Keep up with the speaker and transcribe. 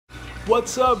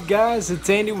What's up, guys? It's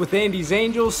Andy with Andy's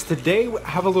Angels. Today I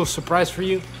have a little surprise for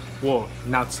you. Well,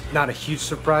 not a huge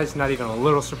surprise, not even a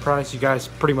little surprise. You guys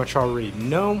pretty much already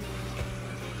know.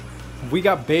 We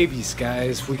got babies,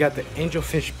 guys. We got the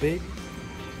angelfish baby.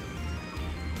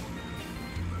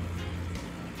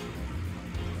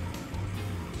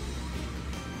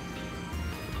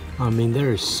 I mean,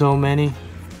 there are so many.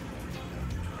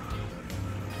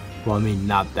 Well, I mean,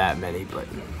 not that many, but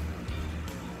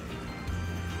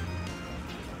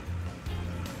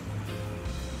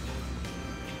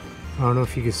I don't know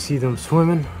if you can see them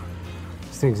swimming.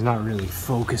 This thing's not really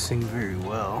focusing very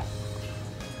well.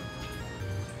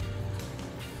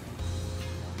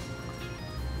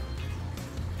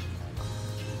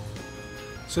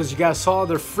 So as you guys saw,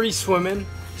 they're free swimming.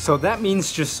 So that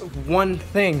means just one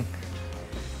thing.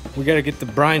 We gotta get the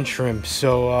brine shrimp.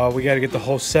 So we gotta get the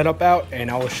whole setup out and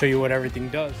I will show you what everything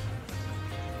does.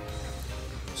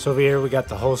 So over here we got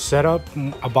the whole setup.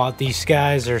 I bought these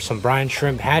guys. They're some brine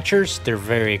shrimp hatchers. They're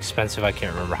very expensive. I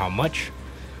can't remember how much,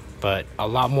 but a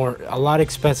lot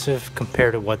expensive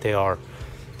compared to what they are.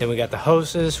 Then we got the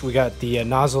hoses. We got the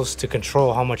nozzles to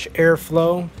control how much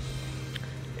airflow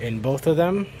in both of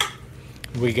them.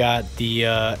 We got the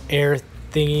air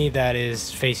thingy that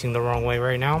is facing the wrong way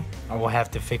right now. I will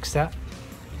have to fix that.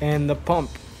 And the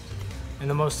pump. And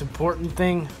the most important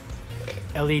thing,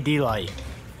 LED light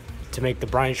to make the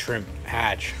brine shrimp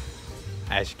hatch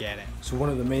as you get it. So one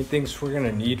of the main things we're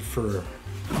gonna need for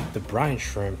the brine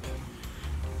shrimp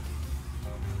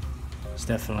is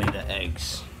definitely the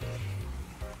eggs.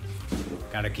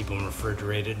 Gotta keep them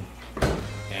refrigerated.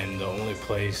 And the only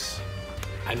place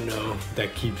I know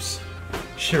that keeps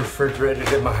shit refrigerated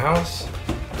in my house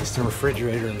is the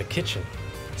refrigerator in the kitchen.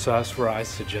 So that's where I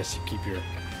suggest you keep your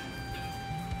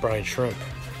brine shrimp.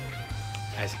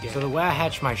 So the way I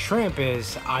hatch my shrimp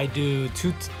is I do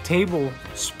 2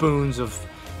 tablespoons of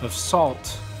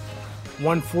salt,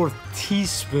 1/4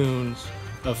 teaspoons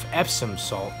of Epsom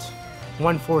salt,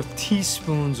 1/4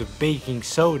 teaspoons of baking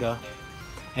soda,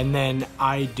 and then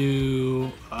I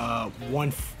do a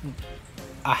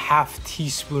 1/2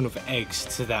 teaspoon of eggs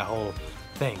to that whole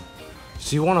thing.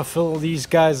 So you want to fill these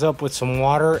guys up with some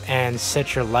water and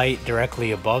set your light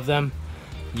directly above them.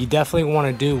 You definitely want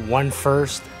to do one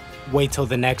first. Wait till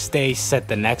the next day, set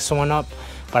the next one up,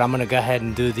 but I'm gonna go ahead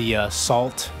and do the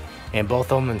salt in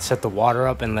both of them and set the water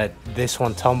up and let this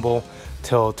one tumble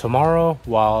till tomorrow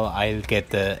while I get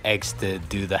the eggs to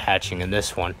do the hatching in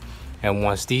this one. And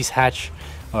once these hatch,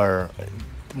 or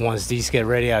once these get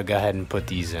ready, I'll go ahead and put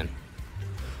these in.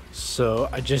 So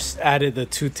I just added the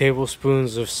 2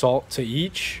 tablespoons of salt to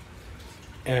each,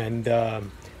 and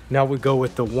now we go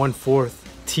with the 1/4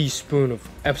 teaspoon of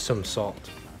Epsom salt.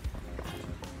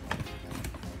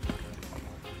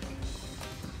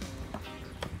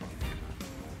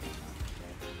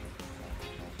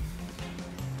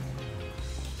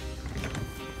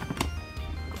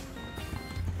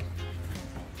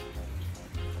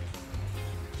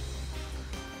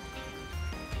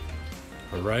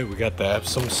 Alright, we got the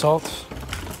Epsom salt.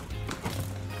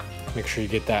 Make sure you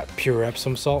get that pure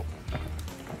Epsom salt.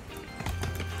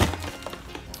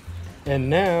 And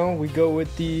now we go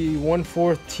with the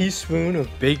 1/4 teaspoon of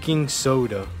baking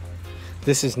soda.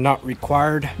 This is not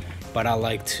required, but I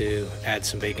like to add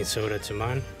some baking soda to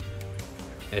mine.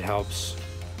 It helps.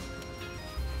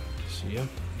 So yeah,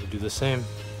 we do the same.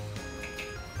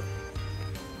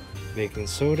 Baking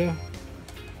soda.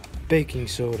 Baking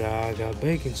soda, I got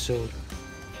baking soda.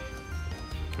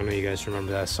 I know you guys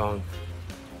remember that song.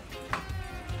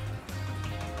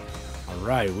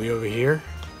 Alright, we over here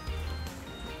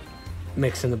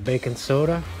mixing the baking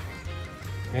soda.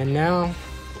 And now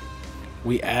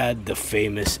we add the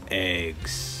famous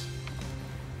eggs.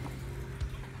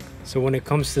 So when it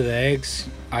comes to the eggs,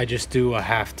 I just do a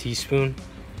 1/2 teaspoon.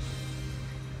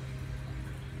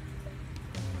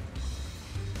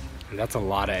 And that's a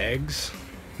lot of eggs.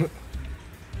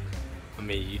 I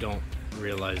mean, you don't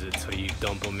realize it till you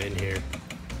dump them in here.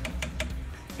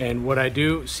 And what I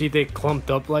do, see they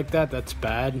clumped up like that, that's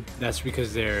bad. That's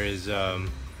because there is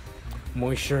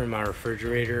moisture in my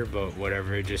refrigerator, but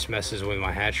whatever, it just messes with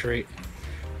my hatch rate.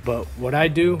 But what I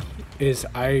do is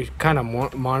I kind of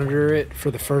monitor it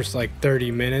for the first like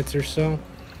 30 minutes or so,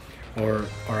 or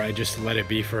I just let it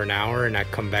be for an hour and I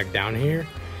come back down here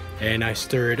and I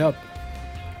stir it up,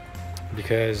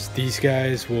 because these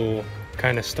guys will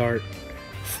kind of start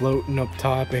floating up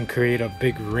top and create a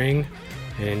big ring,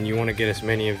 and you want to get as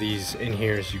many of these in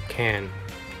here as you can.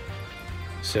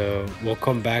 So we'll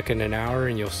come back in an hour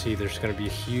and you'll see there's going to be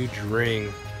a huge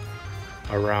ring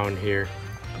around here.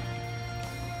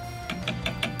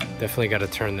 Definitely got to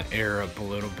turn the air up a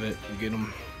little bit and get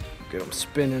them Get them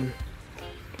spinning.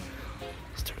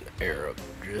 Let's turn the air up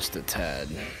just a tad.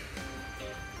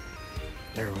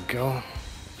 There we go.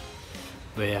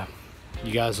 But yeah,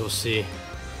 you guys will see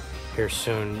here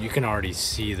soon. You can already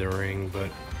see the ring, but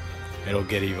it'll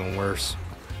get even worse.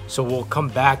 So we'll come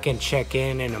back and check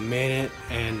in a minute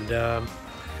and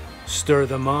stir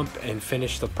them up and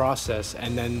finish the process.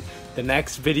 And then the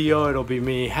next video, it'll be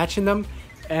me hatching them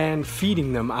and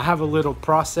feeding them. I have a little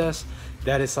process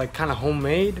that is like kind of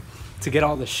homemade to get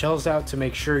all the shells out, to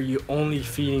make sure you're only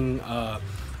feeding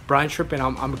brine shrimp. And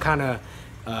I'm kind of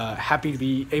happy to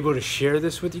be able to share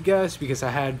this with you guys, because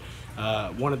I had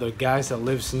one of the guys that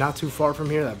lives not too far from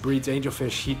here that breeds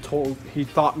angelfish. He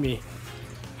taught me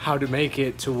how to make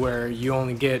it to where you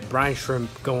only get brine shrimp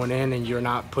going in and you're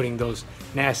not putting those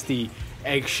nasty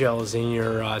eggshells in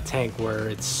your tank where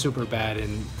it's super bad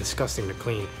and disgusting to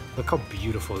clean. Look how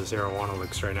beautiful this arowana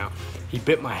looks right now. He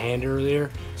bit my hand earlier,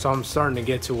 so I'm starting to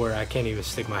get to where I can't even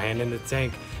stick my hand in the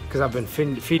tank, because I've been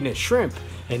feeding it shrimp,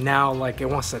 and now like it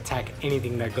wants to attack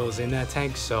anything that goes in that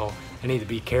tank, so I need to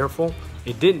be careful.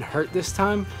 It didn't hurt this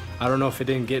time. I don't know if it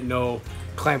didn't get no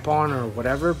clamp on or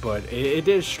whatever, but it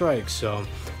did strike. So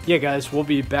yeah guys, we'll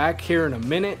be back here in a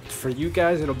minute. For you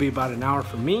guys, it'll be about an hour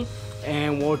for me,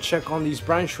 and we'll check on these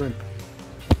brine shrimp.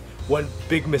 One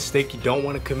big mistake you don't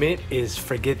want to commit is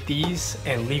forget these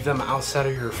and leave them outside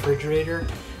of your refrigerator,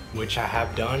 which I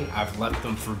have done. I've left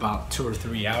them for about 2 or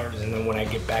 3 hours, and then when I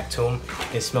get back to them,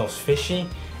 it smells fishy.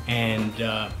 And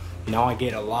now I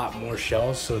get a lot more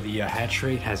shells, so the hatch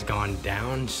rate has gone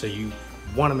down. So you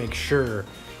want to make sure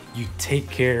you take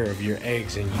care of your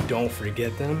eggs and you don't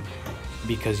forget them,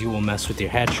 because you will mess with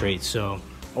your hatch rate. So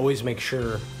always make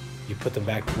sure you put them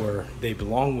back where they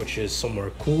belong, which is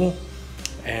somewhere cool,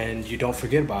 and you don't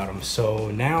forget about them.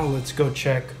 So now let's go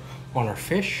check on our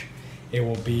fish. It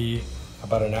will be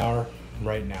about an hour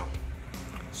right now.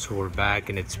 So we're back,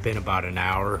 and it's been about an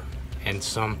hour and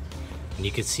some, and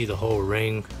you can see the whole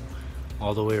ring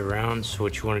all the way around. So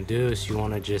what you want to do is you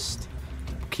want to just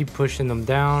keep pushing them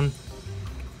down,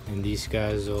 and these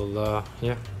guys will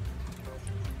yeah.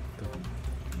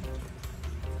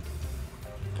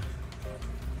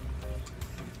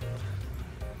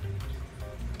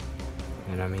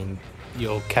 And I mean,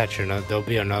 you'll catch another, there'll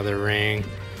be another ring.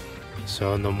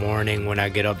 So in the morning when I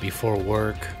get up before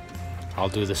work, I'll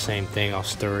do the same thing. I'll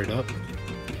stir it up.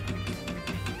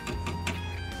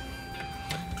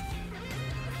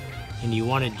 And you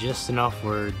want it just enough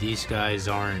where these guys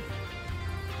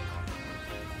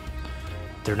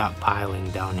they're not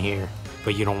piling down here,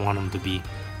 but you don't want them to be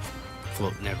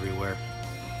floating everywhere.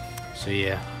 So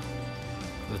yeah,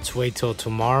 let's wait till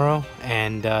tomorrow,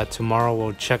 and tomorrow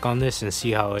we'll check on this and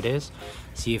see how it is,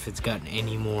 see if it's gotten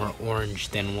any more orange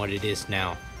than what it is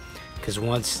now. Because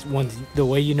once the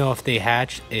way you know if they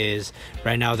hatch is,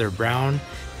 right now they're brown,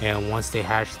 and once they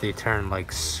hatch they turn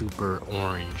like super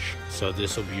orange. So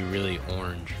this will be really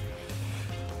orange.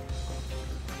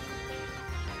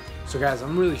 So guys,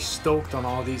 I'm really stoked on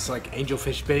all these like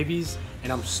angelfish babies,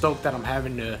 and I'm stoked that I'm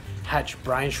having to hatch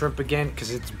brine shrimp again, because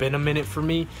it's been a minute for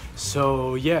me.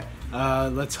 So yeah,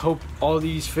 let's hope all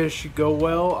these fish go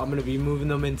well. I'm gonna be moving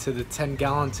them into the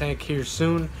 10-gallon tank here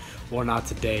soon. Well, not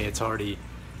today,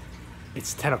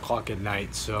 it's 10 o'clock at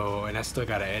night, so, and I still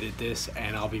gotta edit this,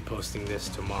 and I'll be posting this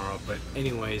tomorrow. But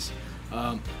anyways,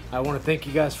 I want to thank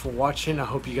you guys for watching. I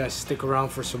hope you guys stick around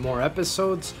for some more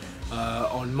episodes.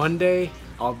 On Monday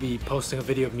I'll be posting a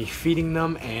video of me feeding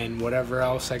them and whatever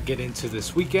else I get into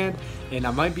this weekend, and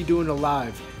I might be doing a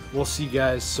live. We'll see,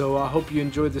 guys. So I hope you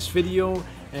enjoyed this video,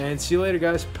 and see you later,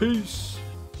 guys. Peace.